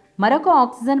orbital మరొక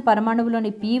ఆక్సిజన్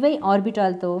పరమాణువులోని py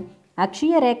ఆర్బిటాల్తో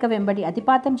అక్షీయ రేఖ వెంబడి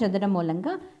అతిపాతం చెందడం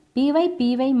మూలంగా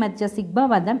py మధ్య సిగ్మా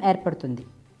బంధం ఏర్పడుతుంది.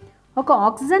 ఒక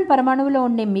ఆక్సిజన్ పరమాణువులో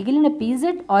ఉండే మిగిలిన pz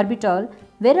ఆర్బిటాల్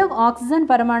వేరొక ఆక్సిజన్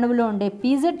పరమాణువులో ఉండే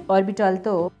pz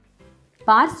ఆర్బిటాల్తో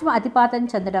పార్శ్వ అతిపాతం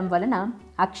చెందడం వలన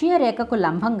అక్షీయ రేఖకు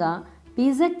లంబంగా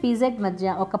pz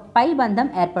మధ్య ఒక పై బంధం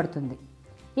ఏర్పడుతుంది.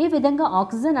 ఈ విధంగా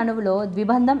ఆక్సిజన్ అణువులో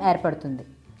ద్విబంధం ఏర్పడుతుంది.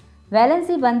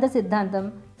 వ్యాలెన్సీ బంధ సిద్ధాంతం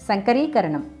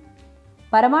సంకరీకరణం.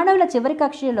 పరమాణువుల చివరి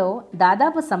కక్షలో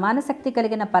దాదాపు సమాన శక్తి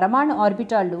కలిగిన పరమాణు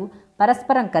ఆర్బిటాళ్లు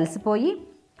పరస్పరం కలిసిపోయి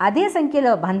అదే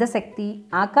సంఖ్యలో బంధశక్తి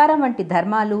ఆకారం వంటి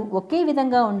ధర్మాలు ఒకే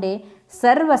విధంగా ఉండే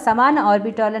సర్వ సమాన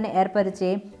ఆర్బిటాలను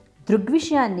ఏర్పరిచే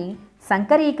దృగ్విషయాన్ని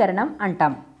సంకరీకరణం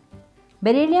అంటాం.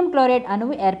 బెరీలియం క్లోరైడ్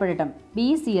అణువు ఏర్పడటం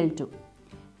BeCl2.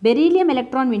 బెరీలియం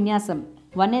ఎలక్ట్రాన్ విన్యాసం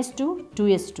 1s2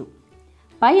 2s2.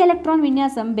 పై ఎలక్ట్రాన్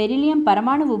విన్యాసం బెరీలియం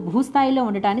పరమాణువు భూస్థాయిలో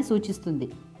ఉండటాన్ని సూచిస్తుంది.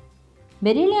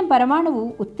 బెరీలియం పరమాణువు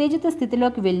ఉత్తేజిత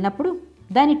స్థితిలోకి వెళ్ళినప్పుడు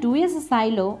దాని 2s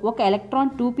స్థాయిలో ఒక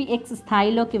ఎలక్ట్రాన్ 2px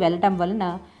స్థాయిలోకి వెళ్ళటం వలన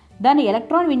దాని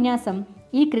ఎలక్ట్రాన్ విన్యాసం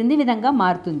ఈ క్రింది విధంగా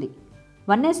మారుతుంది: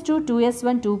 1s2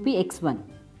 2s1 2px1.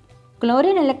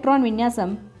 Chlorine electron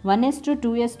విన్యాసం 1s2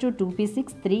 2s2 2p6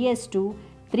 3s2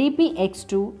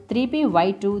 3px2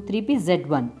 3py2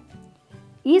 3pz1.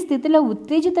 ఈ స్థితిలో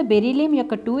ఉత్తేజిత బెరీలియం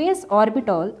యొక్క 2s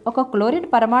ఆర్బిటాల్ ఒక క్లోరిన్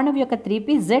పరమాణువు యొక్క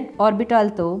 3pz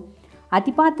ఆర్బిటాల్తో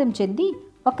అతిపాతం చెంది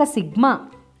ఒక సిగ్మా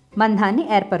బంధాన్ని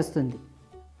ఏర్పరుస్తుంది.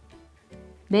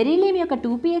 బెరీలియం యొక్క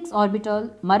 2px ఆర్బిటాల్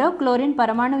మరో క్లోరిన్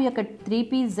పరమాణువు యొక్క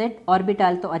 3pz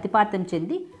ఆర్బిటాల్తో అతిపాతం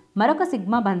చెంది మరొక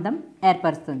సిగ్మా బంధం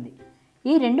ఏర్పరుస్తుంది.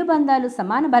 ఈ రెండు బంధాలు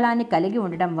సమాన బలాన్ని కలిగి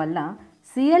ఉండడం వల్ల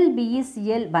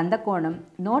Cl-BeCl బంధకోణం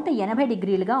 180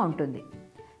 డిగ్రీలుగా ఉంటుంది.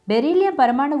 బెరీలియం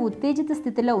పరమాణువు ఉత్తేజిత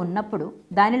స్థితిలో ఉన్నప్పుడు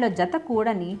దానిలో జత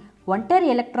కూడని ఒంటరి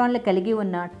ఎలక్ట్రాన్లు కలిగి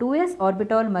ఉన్న 2s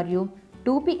ఆర్బిటాల్ మరియు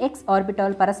 2px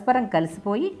ఆర్బిటాల్ పరస్పరం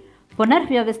కలిసిపోయి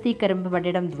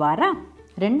పునర్వ్యవస్థీకరింపబడడం ద్వారా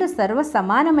రెండు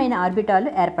సర్వసమానమైన ఆర్బిటాలు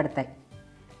ఏర్పడతాయి.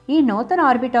 ఈ నూతన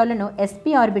ఆర్బిటాలను sp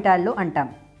ఆర్బిటాలు అంటాం.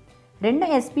 రెండు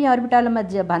sp ఆర్బిటాల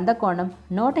మధ్య బంధకోణం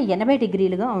 180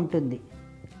 డిగ్రీలుగా ఉంటుంది.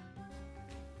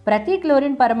 ప్రతి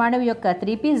క్లోరిన్ పరమాణువు యొక్క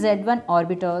 3pz1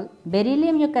 ఆర్బిటాల్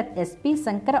బెరీలియం యొక్క sp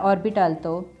సంకర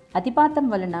ఆర్బిటాల్తో అతిపాతం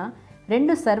వలన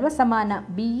రెండు సర్వసమాన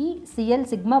BeCl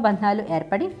సిగ్మా బంధాలు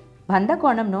ఏర్పడి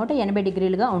బంధకోణం 180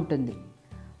 డిగ్రీలుగా ఉంటుంది.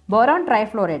 బోరాన్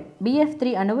ట్రైఫ్లోరైడ్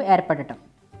BF3 అణువు ఏర్పడటం.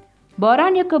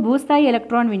 బోరాన్ యొక్క భూస్థాయి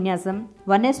ఎలక్ట్రాన్ విన్యాసం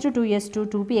 1s2 2s2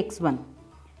 2px1.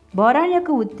 బోరాన్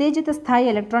యొక్క ఉత్తేజిత స్థాయి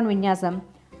ఎలక్ట్రాన్ విన్యాసం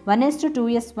 1s2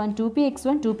 2s1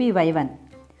 2px1 2py1.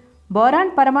 Boron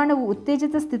పరమాణువు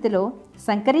ఉత్తేజిత స్థితిలో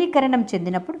సంకరీకరణం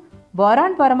చెందినప్పుడు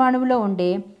బోరాన్ పరమాణువులో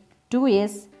ఉండే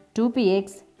 2s 2px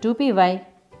 2py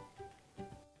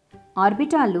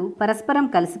ఆర్బిటాలు పరస్పరం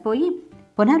కలిసిపోయి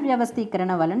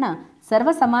పునర్వ్యవస్థీకరణ వలన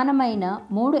సర్వసమానమైన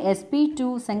 3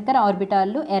 sp2 సంకర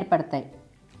ఆర్బిటాలు ఏర్పడతాయి.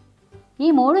 ఈ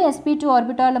 3 sp2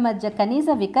 ఆర్బిటాల మధ్య కనీస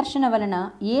వికర్షణ వలన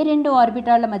ఏ రెండు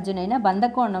ఆర్బిటాల మధ్యనైనా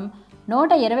బంధకోణం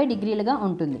 120 డిగ్రీలుగా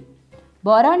ఉంటుంది.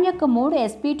 బోరాన్ యొక్క 3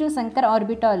 sp2 సంకర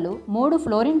ఆర్బిటాలు 3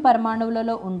 ఫ్లోరిన్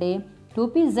పరమాణువులలో ఉండే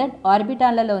 2pz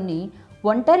ఆర్బిటాలలోని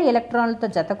ఒంటరి ఎలక్ట్రాన్లతో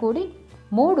జతకూడి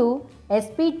 3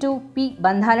 sp2p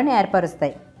బంధాలను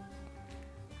ఏర్పరుస్తాయి.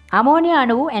 అమోనియా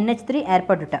అణువు NH3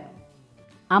 ఏర్పడుట.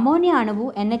 అమోనియా అణువు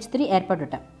NH3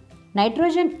 ఏర్పడుట.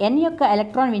 నైట్రోజన్ N యొక్క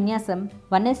ఎలక్ట్రాన్ విన్యాసం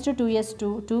 1s2 2s2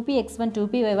 2px1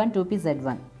 2py1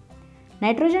 2pz1.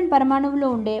 Nitrogen పరమాణువులో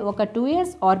ఉండే ఒక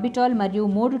 2s ఆర్బిటాల్ మరియు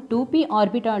 3 2p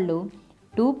ఆర్బిటాళ్ళు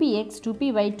 2px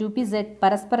 2py 2pz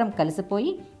పరస్పరం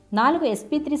కలిసిపోయి 4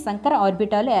 sp3 సంకర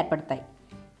ఆర్బిటాలు ఏర్పడతాయి.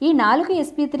 ఈ 4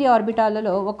 sp3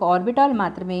 ఆర్బిటాలలో ఒక ఆర్బిటాల్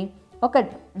మాత్రమే ఒక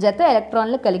జత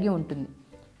ఎలక్ట్రాన్లు కలిగి ఉంటుంది.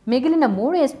 మిగిలిన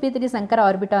 3 sp3 సంకర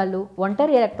ఆర్బిటాలు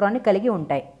ఒంటరి ఎలక్ట్రాన్ని కలిగి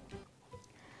ఉంటాయి.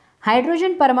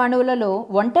 హైడ్రోజన్ పరమాణువులలో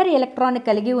ఒంటరి ఎలక్ట్రాన్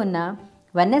కలిగి ఉన్న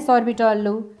 1s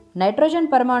ఆర్బిటాళ్ళు నైట్రోజన్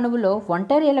పరమాణువులో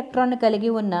ఒంటరి ఎలక్ట్రాన్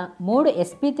కలిగి ఉన్న 3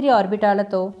 sp3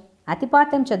 ఆర్బిటాలతో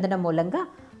అతిపాతం చెందడం మూలంగా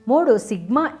 3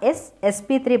 సిగ్మా s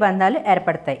sp3 బంధాలు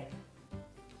ఏర్పడతాయి.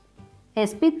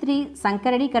 sp3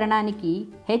 సంకరణీకరణానికి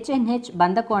HNH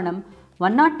బంధకోణం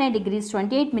 109 degrees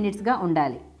 28 minutesగా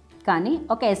ఉండాలి. కానీ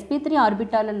ఒక sp3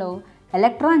 ఆర్బిటాలలో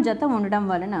ఎలక్ట్రాన్ జత ఉండడం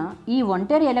వలన ఈ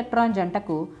ఒంటరి ఎలక్ట్రాన్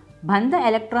జంటకు బంధ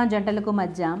ఎలక్ట్రాన్ జంటలకు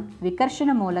మధ్య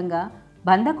వికర్షణ మూలంగా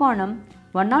బంధకోణం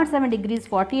 107 degrees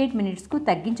 48 minutesకు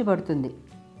తగ్గించబడుతుంది.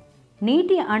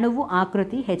 నీటి అణువు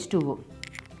ఆకృతి H2O.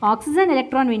 ఆక్సిజన్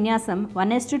ఎలక్ట్రాన్ విన్యాసం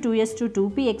 1s2 2s2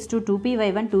 2px2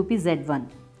 2py1 2pz1.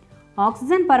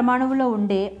 Oxygen పరమాణువులో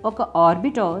ఉండే ఒక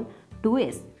orbital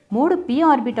 2s 3 p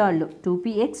ఆర్బిటాళ్ళు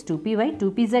 2px 2py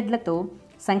 2pzలతో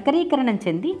సంకరీకరణం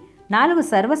చెంది 4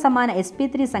 సర్వసమాన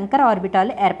sp3 సంకర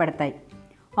ఆర్బిటాలు ఏర్పడతాయి.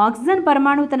 ఆక్సిజన్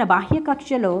పరమాణువు తన బాహ్య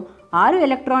కక్షలో 6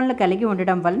 ఎలక్ట్రాన్లు కలిగి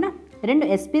ఉండడం వలన 2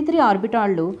 sp3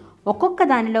 ఆర్బిటాళ్ళు ఒక్కొక్క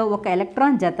దానిలో ఒక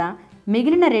ఎలక్ట్రాన్ జత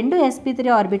మిగిలిన 2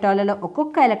 sp3 ఆర్బిటాలలో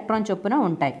ఒక్కొక్క ఎలక్ట్రాన్ చొప్పున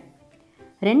ఉంటాయి.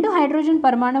 2 హైడ్రోజన్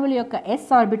పరమాణువుల యొక్క s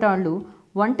ఆర్బిటాళ్ళు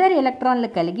ఒంటరి ఎలక్ట్రాన్లు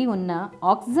కలిగి ఉన్న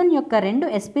ఆక్సిజన్ యొక్క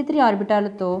 2 sp3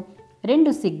 ఆర్బిటాలతో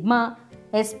 2 సిగ్మా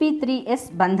sp3s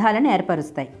బంధాలను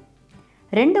ఏర్పరుస్తాయి.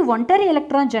 2 ఒంటరి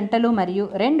ఎలక్ట్రాన్ జంటలు మరియు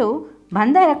 2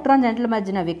 బంధ ఎలక్ట్రాన్ జంటల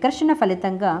మధ్యన వికర్షణ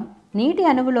ఫలితంగా నీటి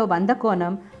అణువులో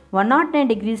బంధకోణం 109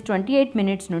 degrees 28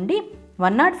 minutes నుండి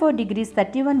 104 degrees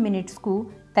 31 minutesకు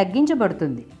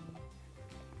తగ్గించబడుతుంది.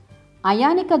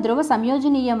 అయానిక ధ్రువ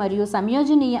సంయోజనీయ మరియు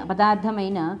సంయోజనీయ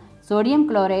పదార్థమైన సోడియం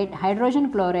క్లోరైడ్,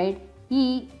 హైడ్రోజన్ క్లోరైడ్, ఈ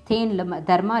థేన్ల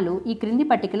ధర్మాలు ఈ క్రింది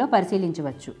పట్టికలో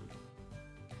పరిశీలించవచ్చు.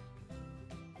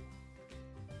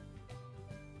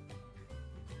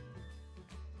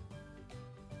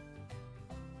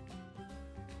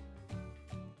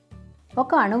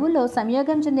 ఒక అణువులో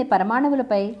సంయోగం చెందే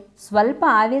పరమాణువులపై స్వల్ప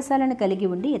ఆవేశాలను కలిగి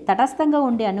ఉండి తటస్థంగా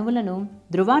ఉండే అణువులను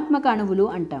ధ్రువాత్మక అణువులు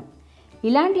అంటాం.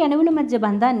 ఇలాంటి అణువుల మధ్య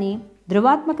బంధాన్ని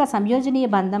ధ్రువాత్మక సంయోజనీయ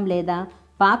బంధం లేదా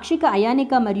పాక్షిక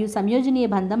అయానిక మరియు సంయోజనీయ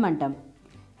బంధం అంటాం.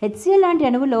 HCl లాంటి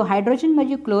అణువులో హైడ్రోజన్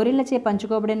మరియు క్లోరిన్లచే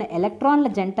పంచుకోబడిన ఎలక్ట్రాన్ల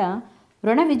జంట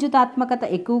రుణ విద్యుతాత్మకత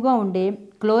ఎక్కువగా ఉండే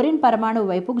క్లోరిన్ పరమాణువు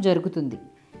వైపుకు జరుగుతుంది.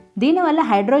 దీనివల్ల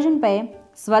హైడ్రోజన్పై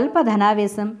స్వల్ప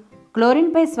ధనావేశం,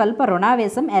 క్లోరిన్పై స్వల్ప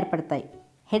రుణావేశం ఏర్పడతాయి.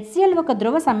 HCl ఒక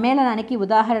ధ్రువ సమ్మేళనానికి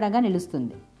ఉదాహరణగా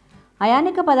నిలుస్తుంది.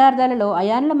 అయానిక పదార్థాలలో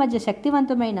అయాన్ల మధ్య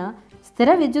శక్తివంతమైన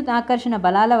స్థిర విద్యుత్ ఆకర్షణ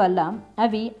బలాల వల్ల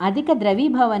అవి అధిక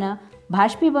ద్రవీభవన,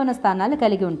 బాష్పీభవన స్థానాలు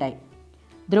కలిగి ఉంటాయి.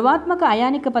 ధ్రువాత్మక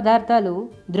అయానిక పదార్థాలు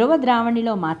ధ్రువ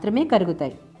ద్రావణిలో మాత్రమే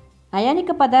కరుగుతాయి.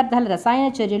 అయానిక పదార్థాల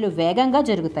రసాయన చర్యలు వేగంగా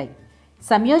జరుగుతాయి.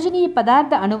 సంయోజనీయ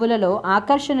పదార్థ అణువులలో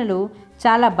ఆకర్షణలు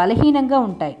చాలా బలహీనంగా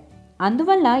ఉంటాయి.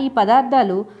 అందువల్ల ఈ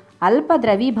పదార్థాలు అల్ప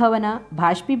ద్రవీభవన,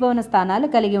 బాష్పీభవన స్థానాలు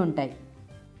కలిగి ఉంటాయి.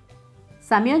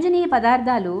 సంయోజనీయ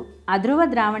పదార్థాలు అధ్రువ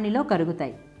ద్రావణిలో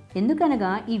కరుగుతాయి.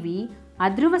 ఎందుకనగా ఇవి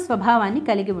అధ్రువ స్వభావాన్ని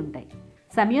కలిగి ఉంటాయి.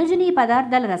 సంయోజనీయ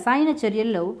పదార్థాల రసాయన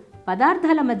చర్యల్లో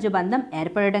పదార్థాల మధ్య బంధం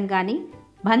ఏర్పడడం కానీ,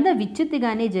 బంధ విచ్ఛిత్తి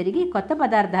కానీ జరిగి కొత్త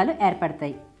పదార్థాలు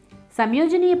ఏర్పడతాయి.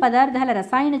 సంయోజనీయ పదార్థాల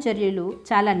రసాయన చర్యలు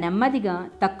చాలా నెమ్మదిగా,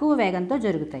 తక్కువ వేగంతో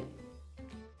జరుగుతాయి.